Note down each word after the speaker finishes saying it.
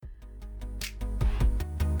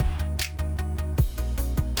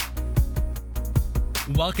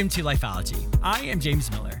Welcome to Lifeology. I am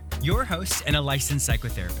James Miller, your host and a licensed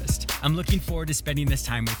psychotherapist. I'm looking forward to spending this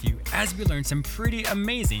time with you as we learn some pretty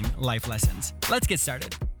amazing life lessons. Let's get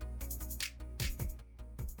started.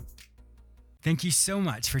 Thank you so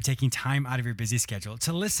much for taking time out of your busy schedule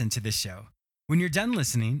to listen to this show. When you're done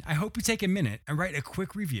listening, I hope you take a minute and write a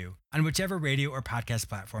quick review on whichever radio or podcast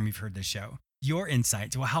platform you've heard this show. Your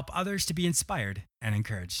insights will help others to be inspired and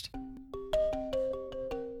encouraged.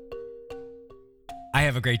 I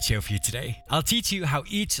have a great show for you today. I'll teach you how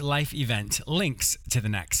each life event links to the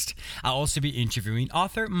next. I'll also be interviewing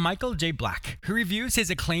author Michael J. Black, who reviews his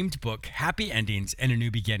acclaimed book, Happy Endings and a New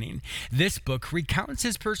Beginning. This book recounts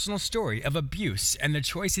his personal story of abuse and the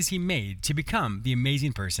choices he made to become the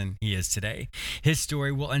amazing person he is today. His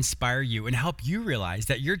story will inspire you and help you realize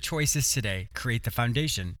that your choices today create the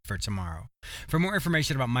foundation for tomorrow. For more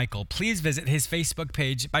information about Michael, please visit his Facebook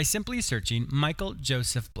page by simply searching Michael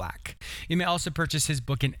Joseph Black. You may also purchase his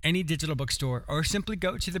book in any digital bookstore or simply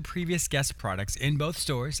go to the previous guest products in both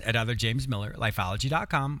stores at either James Miller,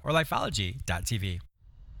 Lifeology.com, or Lifeology.tv.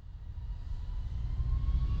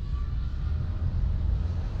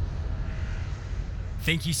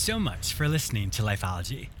 Thank you so much for listening to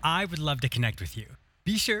Lifeology. I would love to connect with you.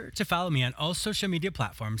 Be sure to follow me on all social media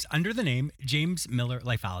platforms under the name James Miller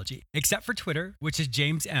Lifeology, except for Twitter, which is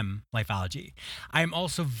James M Lifeology. I am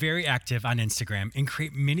also very active on Instagram and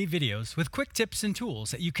create mini videos with quick tips and tools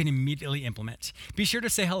that you can immediately implement. Be sure to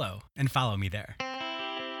say hello and follow me there.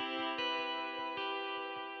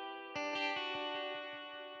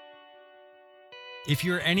 If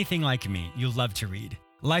you're anything like me, you'll love to read.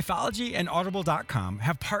 Lifeology and Audible.com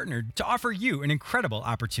have partnered to offer you an incredible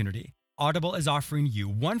opportunity. Audible is offering you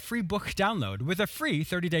one free book download with a free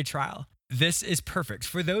 30-day trial. This is perfect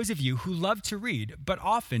for those of you who love to read but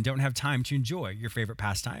often don't have time to enjoy your favorite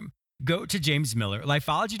pastime. Go to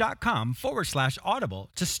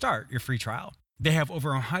jamesmillerlifeology.com/audible to start your free trial. They have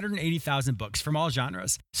over 180,000 books from all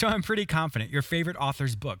genres, so I'm pretty confident your favorite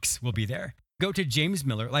author's books will be there. Go to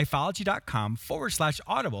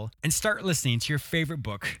jamesmillerlifeology.com/audible and start listening to your favorite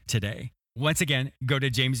book today. Once again, go to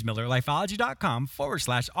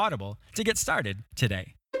jamesmillerlifeology.com/audible to get started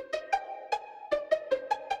today.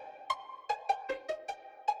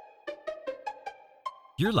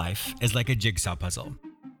 Your life is like a jigsaw puzzle.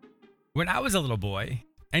 When I was a little boy,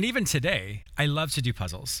 and even today, I love to do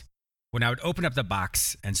puzzles. When I would open up the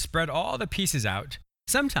box and spread all the pieces out,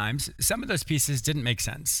 sometimes some of those pieces didn't make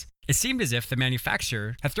sense. It seemed as if the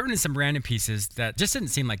manufacturer had thrown in some random pieces that just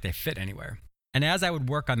didn't seem like they fit anywhere. And as I would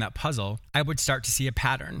work on that puzzle, I would start to see a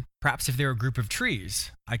pattern. Perhaps if there were a group of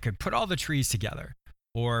trees, I could put all the trees together.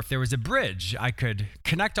 Or if there was a bridge, I could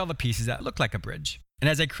connect all the pieces that looked like a bridge. And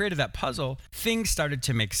as I created that puzzle, things started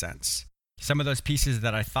to make sense. Some of those pieces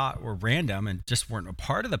that I thought were random and just weren't a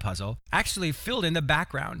part of the puzzle actually filled in the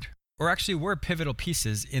background, or actually were pivotal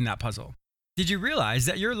pieces in that puzzle. Did you realize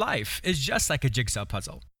that your life is just like a jigsaw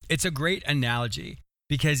puzzle? It's a great analogy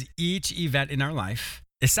because each event in our life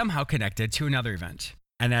is somehow connected to another event.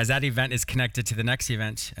 And as that event is connected to the next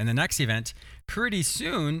event and the next event, pretty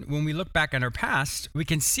soon, when we look back on our past, we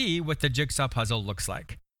can see what the jigsaw puzzle looks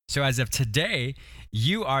like. So as of today,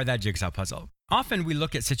 you are that jigsaw puzzle. Often we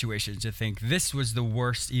look at situations and think this was the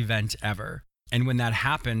worst event ever. And when that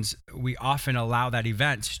happens, we often allow that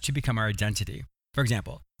event to become our identity. For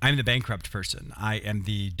example, I'm the bankrupt person. I am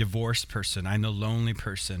the divorced person. I'm the lonely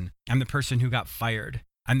person. I'm the person who got fired.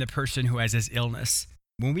 I'm the person who has this illness.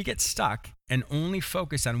 When we get stuck and only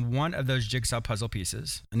focus on one of those jigsaw puzzle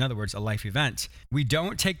pieces, in other words, a life event, we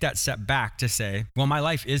don't take that step back to say, well, my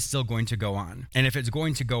life is still going to go on. And if it's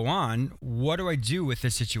going to go on, what do I do with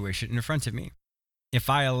this situation in front of me?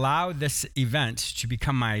 If I allow this event to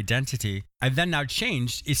become my identity, I've then now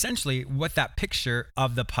changed essentially what that picture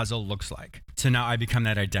of the puzzle looks like. So now I become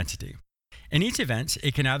that identity. In each event,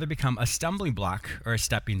 it can either become a stumbling block or a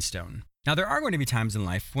stepping stone. Now, there are going to be times in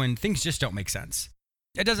life when things just don't make sense.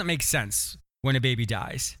 It doesn't make sense when a baby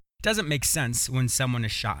dies. It doesn't make sense when someone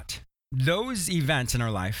is shot. Those events in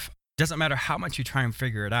our life, doesn't matter how much you try and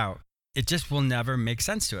figure it out, it just will never make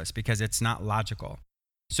sense to us because it's not logical.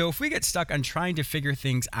 So if we get stuck on trying to figure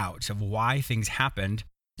things out of why things happened,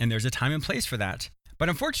 and there's a time and place for that. But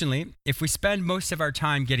unfortunately, if we spend most of our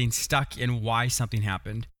time getting stuck in why something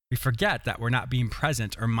happened, we forget that we're not being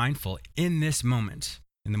present or mindful in this moment.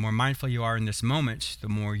 And the more mindful you are in this moment, the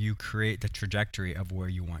more you create the trajectory of where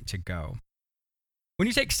you want to go. When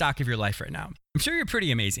you take stock of your life right now, I'm sure you're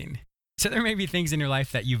pretty amazing. So there may be things in your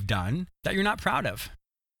life that you've done that you're not proud of.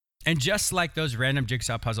 And just like those random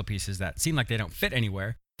jigsaw puzzle pieces that seem like they don't fit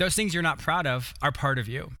anywhere, those things you're not proud of are part of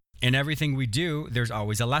you. In everything we do, there's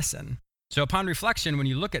always a lesson. So upon reflection, when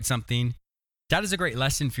you look at something, That is a great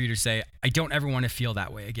lesson for you to say, I don't ever want to feel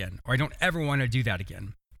that way again, or I don't ever want to do that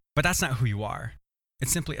again. But that's not who you are.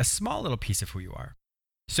 It's simply a small little piece of who you are.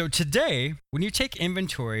 So today, when you take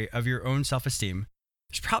inventory of your own self-esteem,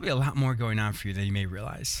 there's probably a lot more going on for you than you may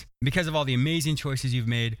realize. Because of all the amazing choices you've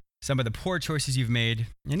made, some of the poor choices you've made,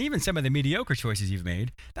 and even some of the mediocre choices you've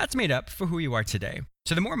made, that's made up for who you are today.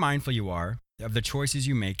 So the more mindful you are of the choices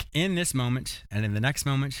you make in this moment, and in the next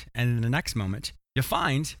moment, and in the next moment, you'll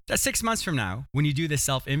find that 6 months from now, when you do this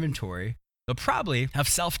self-inventory, you'll probably have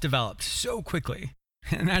self-developed so quickly.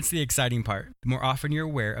 And that's the exciting part. The more often you're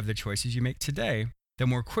aware of the choices you make today, the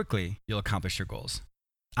more quickly you'll accomplish your goals.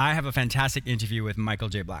 I have a fantastic interview with Michael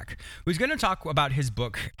J. Black, who's going to talk about his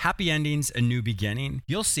book, Happy Endings, A New Beginning.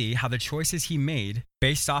 You'll see how the choices he made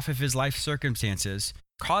based off of his life circumstances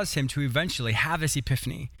caused him to eventually have this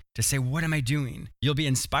epiphany to say, what am I doing? You'll be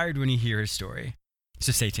inspired when you hear his story.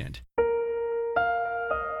 So stay tuned.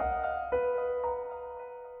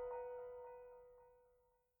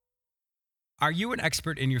 Are you an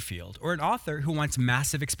expert in your field or an author who wants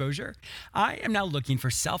massive exposure? I am now looking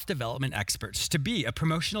for self-development experts to be a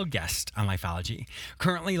promotional guest on Lifeology.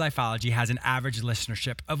 Currently, Lifeology has an average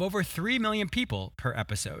listenership of over 3 million people per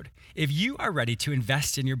episode. If you are ready to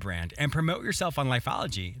invest in your brand and promote yourself on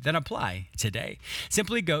Lifeology, then apply today.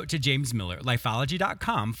 Simply go to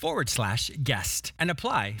jamesmillerlifeology.com/guest and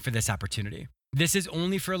apply for this opportunity. This is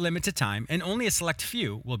only for a limited time, and only a select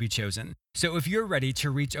few will be chosen. So if you're ready to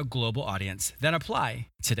reach a global audience, then apply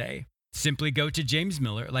today. Simply go to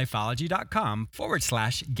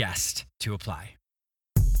jamesmillerlifeology.com/guest to apply.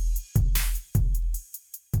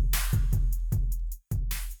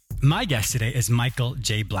 My guest today is Michael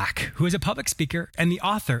J. Black, who is a public speaker and the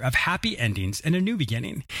author of Happy Endings and A New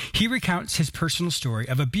Beginning. He recounts his personal story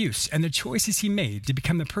of abuse and the choices he made to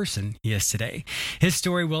become the person he is today. His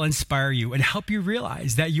story will inspire you and help you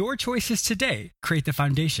realize that your choices today create the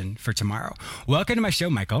foundation for tomorrow. Welcome to my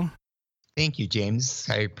show, Michael. Thank you, James.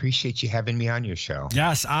 I appreciate you having me on your show.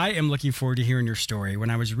 Yes, I am looking forward to hearing your story. When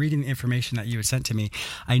I was reading the information that you had sent to me,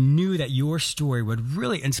 I knew that your story would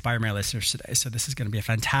really inspire my listeners today. So this is going to be a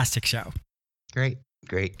fantastic show. Great.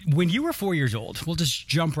 When you were 4 years old, we'll just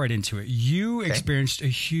jump right into it. You experienced a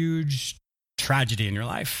huge tragedy in your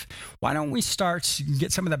life. Why don't we start,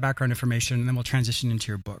 get some of that background information, and then we'll transition into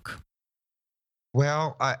your book.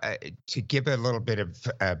 Well, to give a little bit of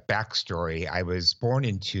backstory, I was born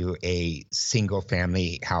into a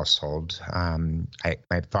single-family household.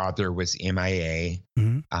 My father was MIA.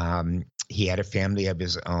 Mm-hmm. He had a family of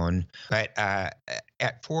his own. But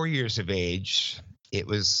at 4 years of age, it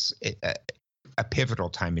was a pivotal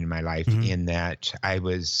time in my life in that I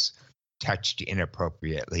was touched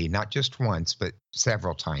inappropriately, not just once, but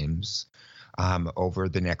several times. Over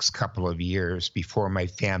the next couple of years before my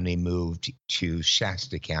family moved to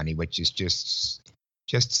Shasta County, which is just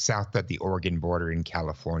south of the Oregon border in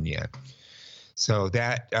California. So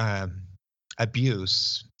that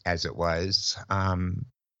abuse, as it was,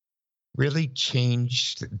 really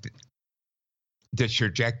changed the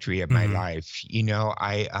trajectory of my life. You know,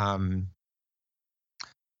 I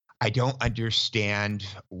don't understand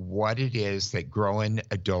what it is that growing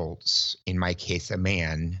adults, in my case, a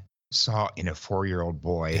man, saw in a 4-year-old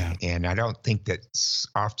boy. Yeah. And I don't think that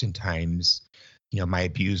oftentimes, my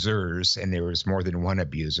abusers, and there was more than one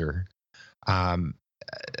abuser, I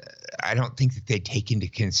don't think that they take into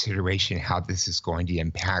consideration how this is going to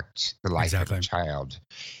impact the life of a child.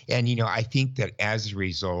 And, I think that as a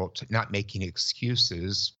result, not making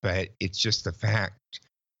excuses, but it's just the fact,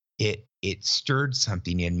 it stirred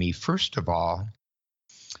something in me. First of all,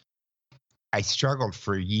 I struggled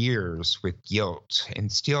for years with guilt,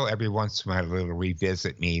 and still every once in a while it'll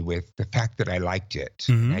revisit me with the fact that I liked it.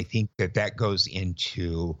 And I think that goes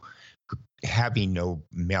into having no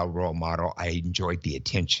male role model. I enjoyed the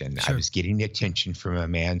attention. Sure. I was getting the attention from a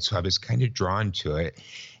man, so I was kind of drawn to it,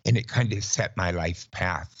 and it kind of set my life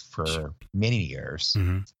path for many years.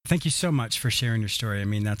 Thank you so much for sharing your story. I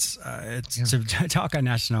mean, that's to talk on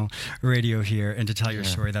national radio here and to tell your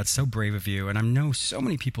story. That's so brave of you. And I know so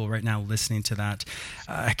many people right now listening to that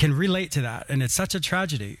can relate to that. And it's such a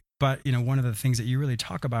tragedy. But, one of the things that you really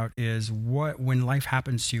talk about is when life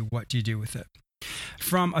happens to you, what do you do with it?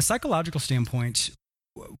 From a psychological standpoint,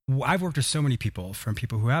 I've worked with so many people, from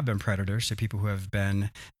people who have been predators to people who have been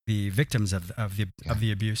the victims of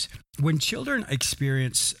the abuse. When children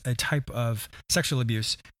experience a type of sexual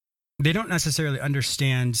abuse, they don't necessarily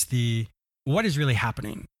understand what is really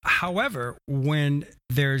happening. However, when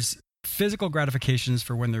there's physical gratifications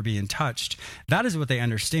for when they're being touched, that is what they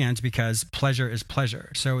understand, because pleasure is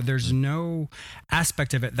pleasure. So there's no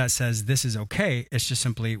aspect of it that says this is okay. It's just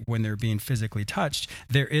simply when they're being physically touched,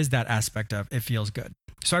 there is that aspect of it feels good.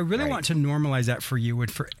 So I really want to normalize that for you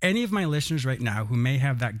and for any of my listeners right now who may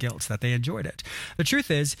have that guilt that they enjoyed it. The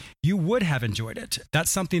truth is, you would have enjoyed it.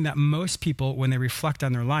 That's something that most people, when they reflect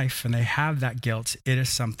on their life and they have that guilt, it is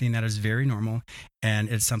something that is very normal, and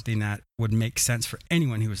it's something that would make sense for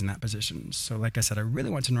anyone who was in that position. So like I said, I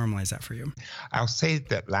really want to normalize that for you. I'll say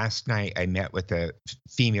that last night I met with a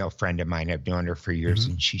female friend of mine. I've known her for years,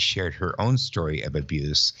 and she shared her own story of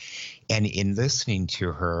abuse. And in listening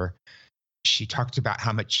to her, she talked about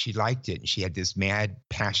how much she liked it. And she had this mad,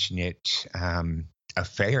 passionate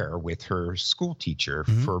affair with her school teacher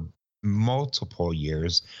for multiple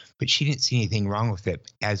years, but she didn't see anything wrong with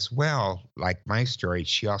it. As well, like my story,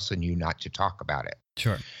 she also knew not to talk about it.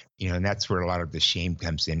 Sure. And that's where a lot of the shame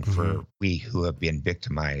comes in for we who have been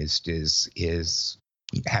victimized, is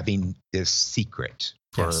having this secret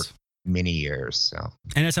for many years. So,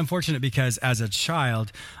 and it's unfortunate because as a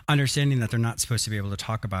child, understanding that they're not supposed to be able to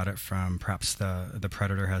talk about it from perhaps the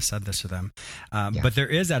predator has said this to them. But there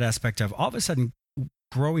is that aspect of all of a sudden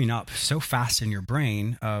growing up so fast in your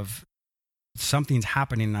brain of something's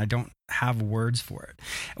happening and I don't have words for it.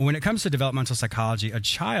 When it comes to developmental psychology, a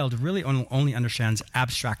child really only understands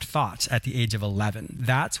abstract thoughts at the age of 11.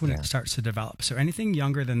 That's when it starts to develop. So anything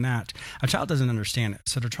younger than that, a child doesn't understand it.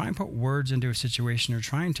 So to try and put words into a situation or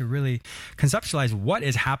trying to really conceptualize what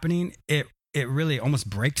is happening, it really almost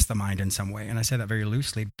breaks the mind in some way. And I say that very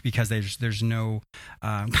loosely because there's no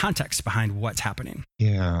context behind what's happening.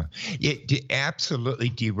 Yeah, it absolutely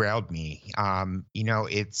derailed me.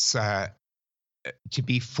 It's to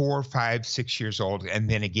be 4, 5, 6 years old, and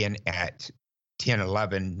then again at 10,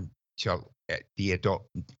 11 till at the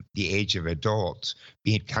age of adult,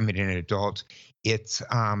 becoming an adult, it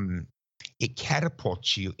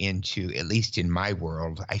catapults you into, at least in my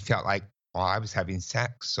world, I felt like, well, I was having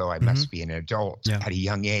sex, so I must be an adult at a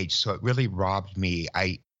young age. So it really robbed me,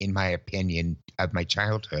 in my opinion, of my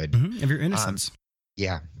childhood. Of your innocence.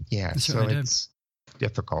 Yeah. So it's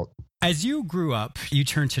difficult. As you grew up, you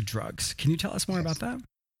turned to drugs. Can you tell us more about that?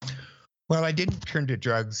 Well, I didn't turn to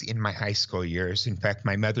drugs in my high school years. In fact,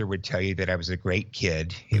 my mother would tell you that I was a great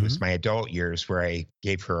kid. It was my adult years where I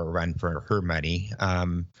gave her a run for her money. I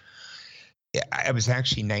was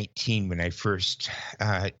actually 19 when I first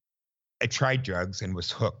I tried drugs and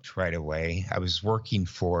was hooked right away. I was working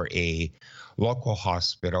for a local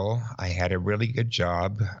hospital. I had a really good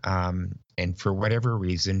job. And for whatever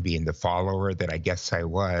reason, being the follower that I guess I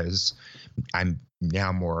was, I'm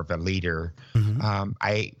now more of a leader.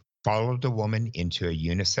 I followed a woman into a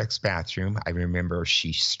unisex bathroom. I remember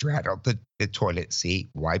she straddled the toilet seat,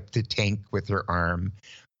 wiped the tank with her arm,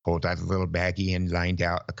 pulled out a little baggie and lined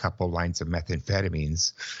out a couple lines of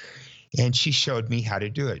methamphetamines. And she showed me how to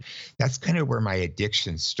do it. That's kind of where my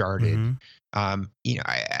addiction started.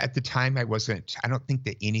 At the time I don't think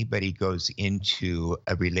that anybody goes into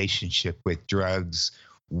a relationship with drugs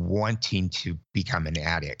wanting to become an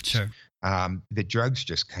addict. Sure. The drugs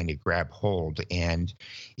just kind of grab hold, and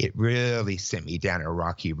it really sent me down a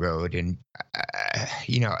rocky road. And,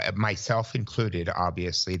 myself included,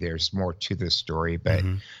 obviously there's more to the story, but,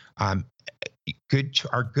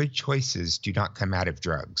 our good choices do not come out of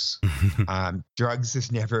drugs. Drugs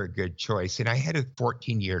is never a good choice. And I had a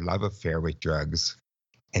 14-year love affair with drugs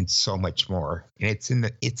and so much more. And it's in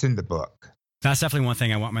the book. That's definitely one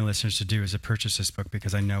thing I want my listeners to do is to purchase this book,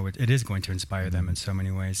 because I know it is going to inspire them in so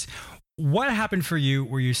many ways. What happened for you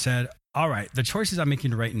where you said, all right, the choices I'm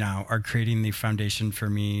making right now are creating the foundation for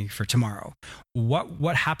me for tomorrow?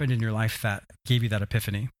 What happened in your life that gave you that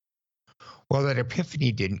epiphany? Well, that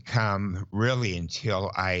epiphany didn't come really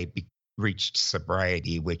until I reached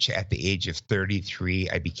sobriety, which at the age of 33,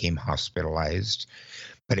 I became hospitalized.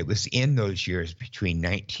 But it was in those years between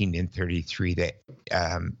 19 and 33 that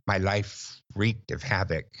my life wreaked of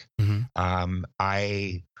havoc.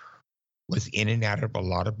 I was in and out of a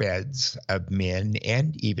lot of beds of men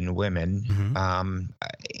and even women.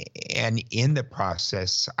 And in the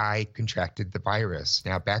process, I contracted the virus.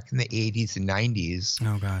 Now, back in the 80s and 90s,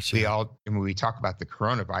 we talk about the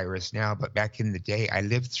coronavirus now, but back in the day, I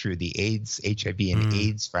lived through the HIV and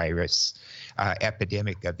AIDS virus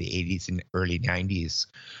epidemic of the 80s and early 90s.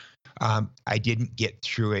 I didn't get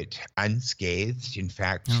through it unscathed. In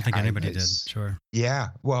fact, I don't think anybody did. Sure.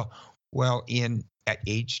 Yeah. Well, at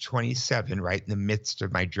age 27, right in the midst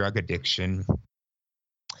of my drug addiction,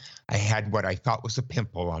 I had what I thought was a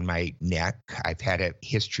pimple on my neck. I've had a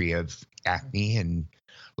history of acne, and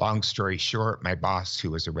long story short, my boss,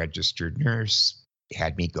 who was a registered nurse,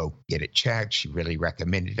 had me go get it checked. She really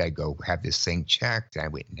recommended I go have this thing checked. I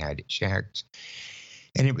went and had it checked.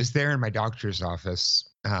 And it was there in my doctor's office.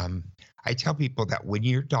 I tell people that when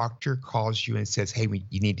your doctor calls you and says, hey,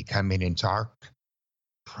 you need to come in and talk,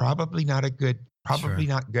 probably not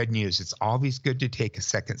good news. It's always good to take a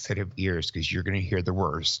second set of ears because you're going to hear the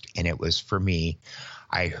worst. And it was for me.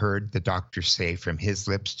 I heard the doctor say from his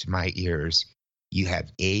lips to my ears, you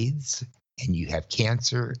have AIDS and you have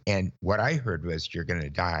cancer. And what I heard was, you're going to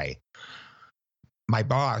die. My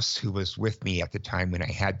boss, who was with me at the time when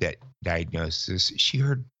I had that diagnosis, she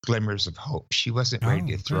heard glimmers of hope. She wasn't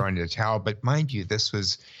ready to throw in the towel. But mind you,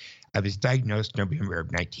 I was diagnosed November of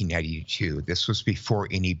 1992. This was before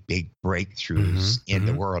any big breakthroughs in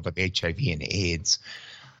the world of HIV and AIDS.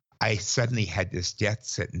 I suddenly had this death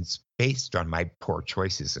sentence based on my poor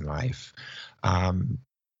choices in life. And,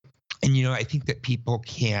 I think that people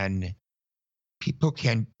can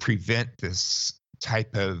prevent this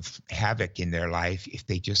type of havoc in their life if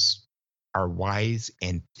they just are wise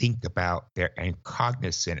and think about and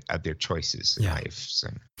cognizant of their choices in life. So.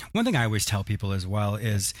 One thing I always tell people as well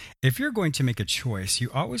is, if you're going to make a choice, you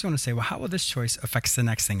always want to say, well, how will this choice affect the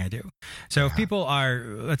next thing I do? So if people are,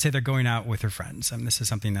 let's say they're going out with their friends, and this is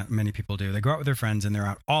something that many people do, they go out with their friends and they're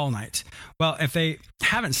out all night. Well, if they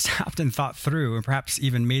haven't stopped and thought through and perhaps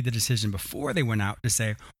even made the decision before they went out to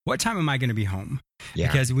say, what time am I going to be home? Yeah.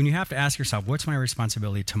 Because when you have to ask yourself, what's my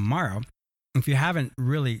responsibility tomorrow? If you haven't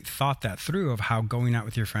really thought that through of how going out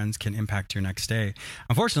with your friends can impact your next day,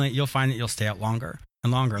 unfortunately, you'll find that you'll stay out longer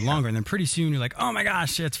and longer and longer. And then pretty soon you're like, oh my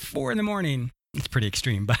gosh, it's 4 a.m. It's pretty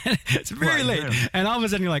extreme, but it's very late. Yeah. And all of a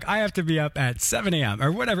sudden you're like, I have to be up at 7 a.m.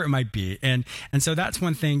 or whatever it might be. And so that's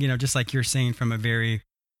one thing, just like you're saying, from a very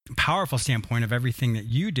powerful standpoint of everything that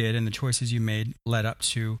you did and the choices you made led up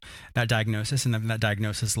to that diagnosis, and then that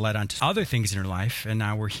diagnosis led on to other things in your life. And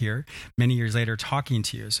now we're here many years later talking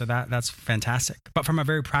to you. So that's fantastic. But from a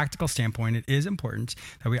very practical standpoint, it is important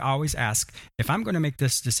that we always ask, if I'm going to make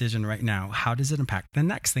this decision right now, how does it impact the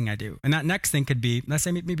next thing I do? And that next thing could be, let's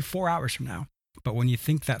say, maybe 4 hours from now. But when you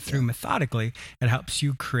think that through methodically, it helps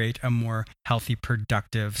you create a more healthy,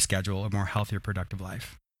 productive schedule, a more healthier, productive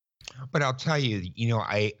life. But I'll tell you,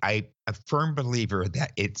 I'm a firm believer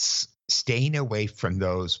that it's staying away from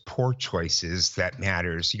those poor choices that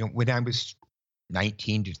matters. When I was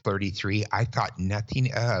 19 to 33, I thought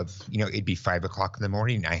nothing of, it'd be 5 o'clock in the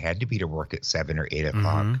morning. I had to be to work at 7 or 8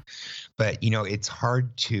 o'clock. But, it's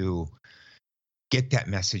hard to get that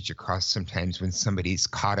message across sometimes when somebody's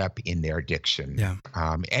caught up in their addiction. Yeah.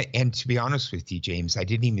 And to be honest with you, James, I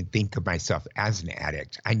didn't even think of myself as an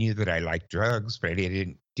addict. I knew that I liked drugs, but I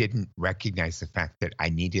didn't recognize the fact that I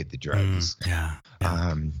needed the drugs.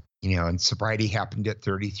 And sobriety happened at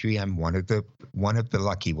 33. I'm one of the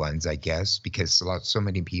lucky ones, I guess, because so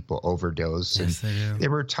many people overdose. Yes, and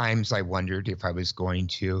there were times I wondered if I was going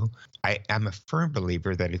to. I'm a firm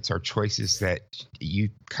believer that it's our choices that you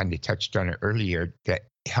kind of touched on it earlier that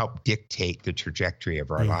help dictate the trajectory of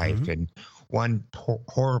our life. And one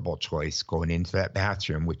horrible choice going into that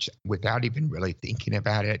bathroom, which without even really thinking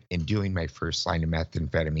about it and doing my first line of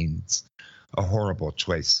methamphetamines, a horrible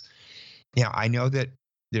choice. Now, I know that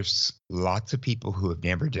there's lots of people who have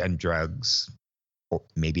never done drugs, or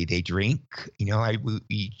maybe they drink.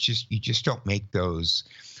 You just don't make those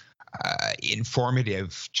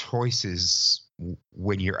informative choices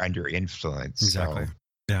when you're under influence. Exactly. So,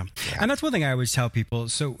 yeah. And that's one thing I always tell people.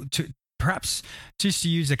 So perhaps just to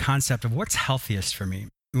use the concept of what's healthiest for me.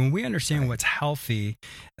 When we understand what's healthy,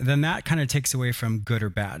 then that kind of takes away from good or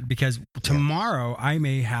bad, because tomorrow I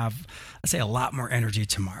may have, let's say, a lot more energy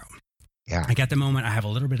tomorrow. Yeah. Like at the moment, I have a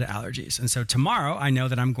little bit of allergies. And so tomorrow I know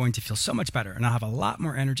that I'm going to feel so much better and I'll have a lot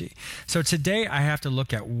more energy. So today I have to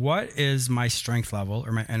look at what is my strength level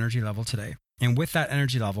or my energy level today. And with that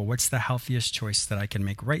energy level, what's the healthiest choice that I can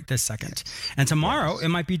make right this second? And tomorrow it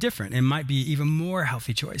might be different. It might be even more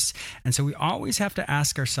healthy choice. And so we always have to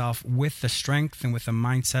ask ourselves, with the strength and with the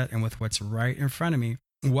mindset and with what's right in front of me,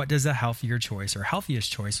 what does a healthier choice or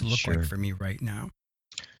healthiest choice look like for me right now?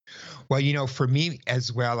 Well, for me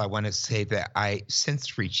as well, I want to say that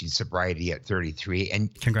since reaching sobriety at 33,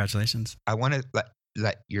 and congratulations. I want to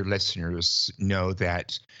let your listeners know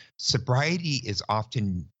that sobriety is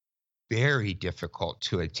often very difficult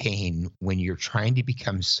to attain when you're trying to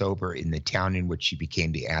become sober in the town in which you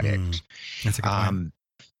became the addict. That's a good point.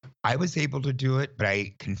 I was able to do it, but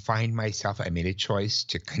I confined myself. I made a choice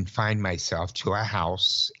to confine myself to a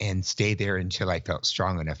house and stay there until I felt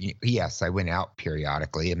strong enough. Yes, I went out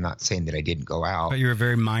periodically. I'm not saying that I didn't go out. But you were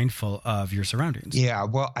very mindful of your surroundings. Yeah,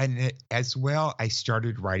 well, and as well, I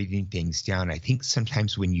started writing things down. I think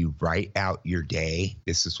sometimes when you write out your day,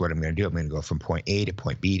 this is what I'm going to do. I'm going to go from point A to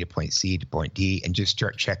point B to point C to point D and just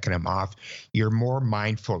start checking them off. You're more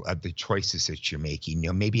mindful of the choices that you're making.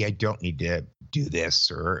 Maybe I don't need to do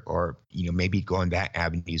this, or maybe going that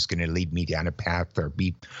avenue is going to lead me down a path or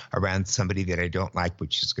be around somebody that I don't like,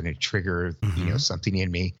 which is going to trigger, something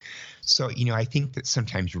in me. So, I think that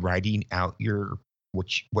sometimes writing out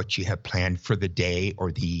what you have planned for the day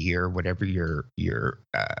or the year, whatever your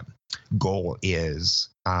goal is,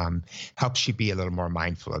 helps you be a little more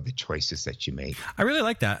mindful of the choices that you make. I really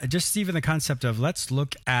like that. Just even the concept of let's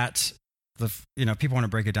look at people want to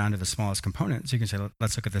break it down to the smallest components. You can say,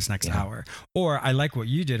 let's look at this next hour. Or I like what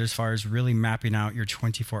you did as far as really mapping out your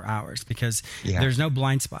 24 hours, because there's no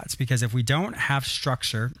blind spots. Because if we don't have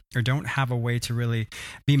structure or don't have a way to really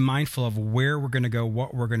be mindful of where we're going to go,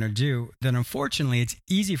 what we're going to do, then unfortunately it's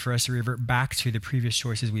easy for us to revert back to the previous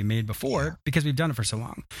choices we made before because we've done it for so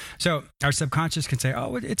long. So our subconscious can say,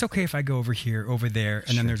 oh, it's okay if I go over here, over there.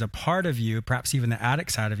 And then there's a part of you, perhaps even the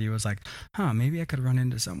addict side of you, is like, maybe I could run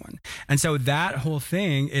into someone. And so that whole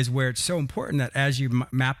thing is where it's so important that as you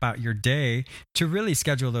map out your day, to really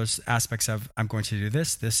schedule those aspects of, I'm going to do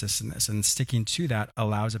this, this, this, and this, and sticking to that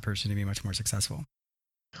allows a person to be much more successful.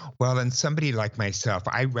 Well, and somebody like myself,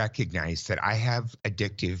 I recognize that I have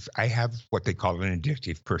what they call an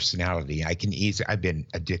addictive personality. I've been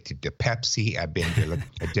addicted to Pepsi. I've been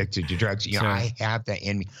addicted to drugs. I have that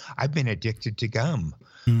in me. I've been addicted to gum.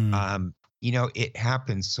 It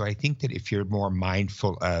happens. So I think that if you're more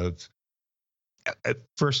mindful of,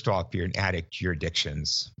 first off, if you're an addict, your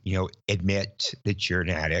addictions, admit that you're an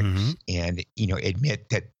addict and, admit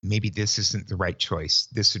that maybe this isn't the right choice.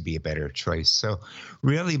 This would be a better choice. So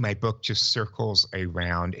really my book just circles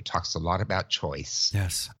around, it talks a lot about choice.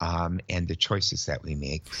 Yes. And the choices that we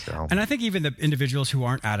make. So. And I think even the individuals who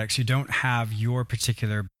aren't addicts, who don't have your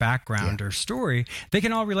particular background or story, they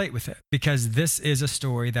can all relate with it, because this is a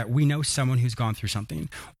story that we know someone who's gone through something,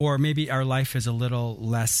 or maybe our life is a little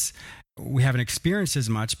less, we haven't experienced as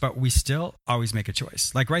much, but we still always make a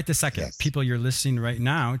choice. Like right this second, people, you're listening right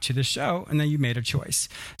now to the show, and then you made a choice.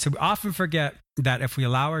 So we often forget that if we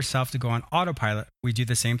allow ourselves to go on autopilot, we do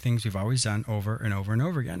the same things we've always done over and over and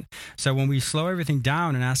over again. So when we slow everything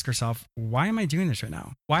down and ask ourselves, why am I doing this right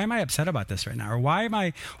now? Why am I upset about this right now? Or why am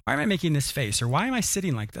I making this face? Or why am I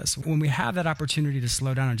sitting like this? When we have that opportunity to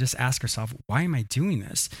slow down and just ask ourselves, why am I doing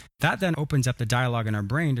this? That then opens up the dialogue in our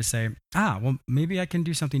brain to say, well, maybe I can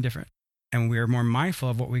do something different. And we are more mindful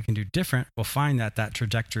of what we can do different, we'll find that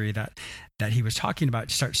trajectory that he was talking about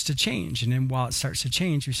starts to change. And then while it starts to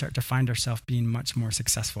change, we start to find ourselves being much more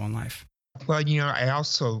successful in life. Well, I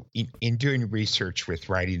also, in doing research with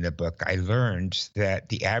writing the book, I learned that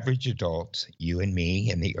the average adult, you and me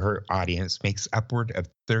and the audience, makes upward of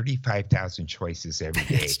 35,000 choices every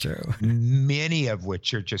day. That's true. Many of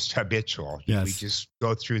which are just habitual. Yes. We just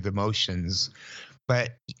go through the motions.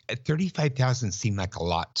 But 35,000 seemed like a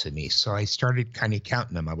lot to me. So I started kind of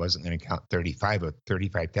counting them. I wasn't going to count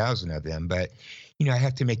 35,000 of them. But, I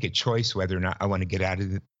have to make a choice whether or not I want to get out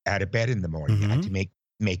of bed in the morning. I have to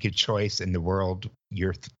make a choice in the world.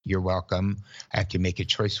 You're welcome. I have to make a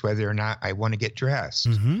choice whether or not I want to get dressed.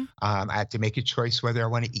 I have to make a choice whether I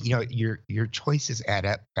want to, your choices add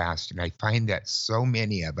up fast. And I find that so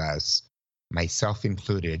many of us, myself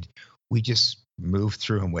included, we just move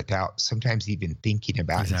through them without sometimes even thinking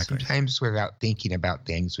about it. Sometimes without thinking about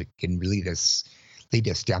things, we can lead us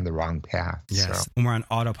down the wrong path. Yes. So. When we're on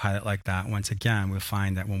autopilot like that, once again, we'll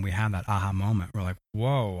find that when we have that aha moment, we're like,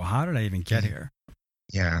 whoa, how did I even get here?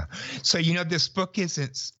 Yeah. So, this book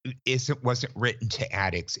wasn't written to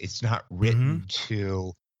addicts. It's not written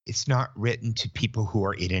it's not written to people who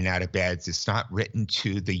are in and out of beds. It's not written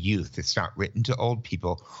to the youth. It's not written to old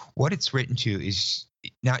people. What it's written to is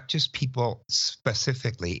not just people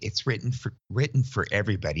specifically. It's written for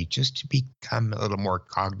everybody, just to become a little more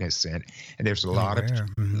cognizant. And there's a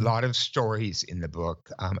lot of stories in the book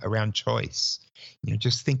around choice.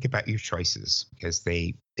 Just think about your choices, because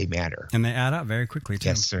they matter. And they add up very quickly too.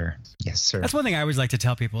 Yes, sir. Yes, sir. That's one thing I always like to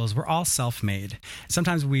tell people is we're all self-made.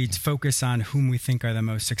 Sometimes we focus on whom we think are the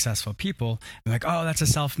most successful people. We're like, oh, that's a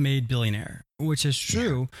self-made billionaire, which is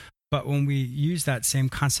true. Yeah. But when we use that same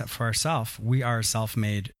concept for ourselves, we are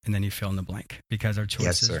self-made, and then you fill in the blank, because our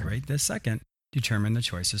choices right this second determine the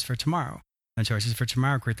choices for tomorrow. And choices for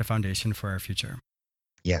tomorrow create the foundation for our future.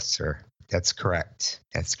 Yes, sir. That's correct.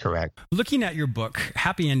 That's correct. Looking at your book,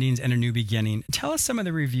 Happy Endings and a New Beginning, tell us some of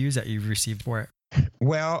the reviews that you've received for it.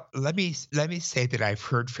 Well, let me say that I've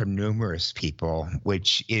heard from numerous people,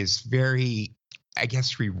 which is very, I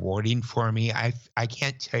guess, rewarding for me. I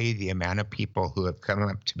can't tell you the amount of people who have come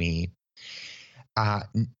up to me.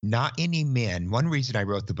 Not any men. One reason I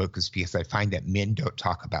wrote the book is because I find that men don't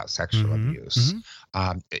talk about sexual abuse.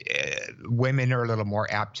 Women are a little more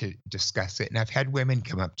apt to discuss it. And I've had women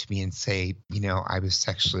come up to me and say, I was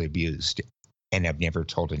sexually abused and I've never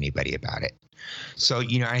told anybody about it. So,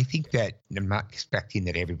 I think that I'm not expecting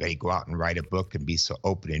that everybody go out and write a book and be so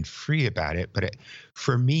open and free about it. But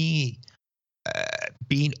for me,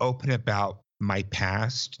 being open about my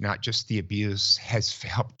past, not just the abuse, has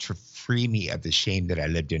helped to free me of the shame that I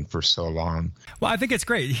lived in for so long. Well, I think it's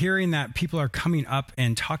great hearing that people are coming up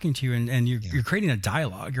and talking to you and you're creating a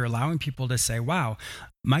dialogue. You're allowing people to say, wow,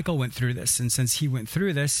 Michael went through this. And since he went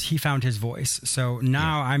through this, he found his voice. So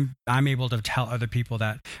now I'm able to tell other people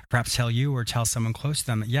that, perhaps tell you or tell someone close to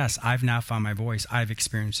them that, yes, I've now found my voice. I've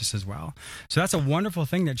experienced this as well. So that's a wonderful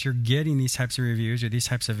thing that you're getting these types of reviews or these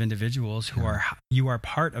types of individuals who you are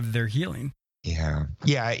part of their healing. Yeah.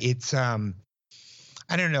 It's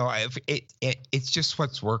I don't know. It's just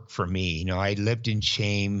what's worked for me. I lived in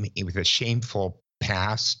shame with a shameful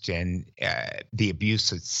past, and the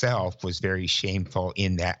abuse itself was very shameful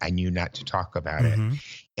in that I knew not to talk about it.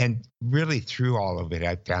 And really, through all of it,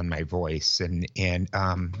 I found my voice. And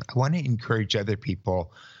I want to encourage other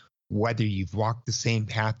people, whether you've walked the same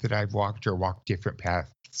path that I've walked or walked different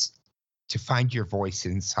paths, to find your voice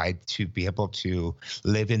inside, to be able to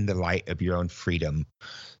live in the light of your own freedom.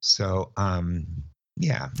 So,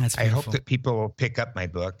 I hope that people will pick up my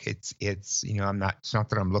book. It's it's not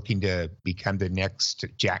that I'm looking to become the next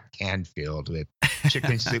Jack Canfield with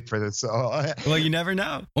Chicken Soup for the Soul. Well, you never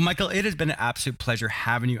know. Well, Michael, it has been an absolute pleasure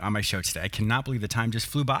having you on my show today. I cannot believe the time just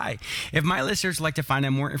flew by. If my listeners would like to find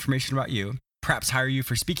out more information about you, perhaps hire you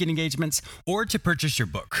for speaking engagements, or to purchase your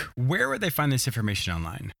book, where would they find this information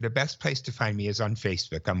online? The best place to find me is on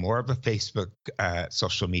Facebook. I'm more of a Facebook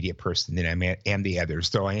social media person than I am the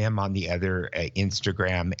others, though I am on the other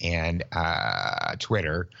Instagram and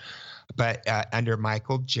Twitter. But under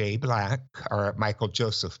Michael J. Black or Michael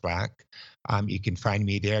Joseph Black, you can find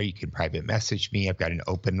me there. You can private message me. I've got an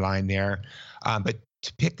open line there. But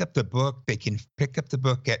to pick up the book, they can pick up the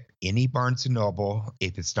book at any Barnes & Noble.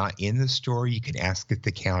 If it's not in the store, you can ask at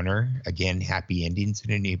the counter. Again, Happy Endings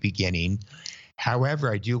and a New Beginning.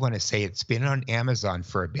 However, I do want to say it's been on Amazon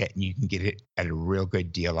for a bit, and you can get it at a real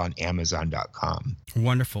good deal on Amazon.com.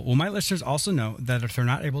 Wonderful. Well, my listeners also know that if they're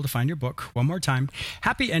not able to find your book, one more time,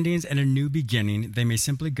 Happy Endings and a New Beginning, they may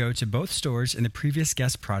simply go to both stores in the previous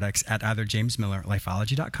guest products at either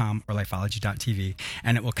jamesmillerlifeology.com or lifeology.tv,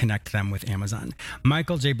 and it will connect them with Amazon.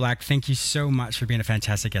 Michael J. Black, thank you so much for being a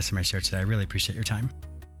fantastic guest on my show today. I really appreciate your time.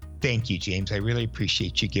 Thank you, James. I really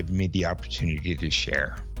appreciate you giving me the opportunity to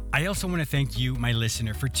share. I also want to thank you, my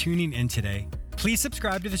listener, for tuning in today. Please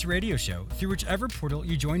subscribe to this radio show through whichever portal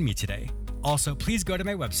you join me today. Also, please go to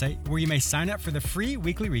my website where you may sign up for the free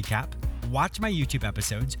weekly recap, watch my YouTube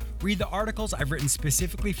episodes, read the articles I've written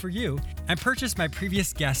specifically for you, and purchase my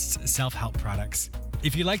previous guests' self-help products.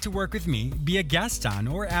 If you'd like to work with me, be a guest on,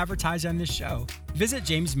 or advertise on this show, visit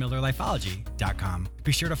jamesmillerlifeology.com.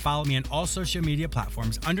 Be sure to follow me on all social media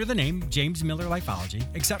platforms under the name James Miller Lifeology,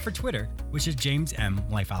 except for Twitter, which is James M.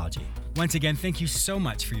 Lifeology. Once again, thank you so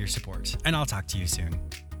much for your support, and I'll talk to you soon.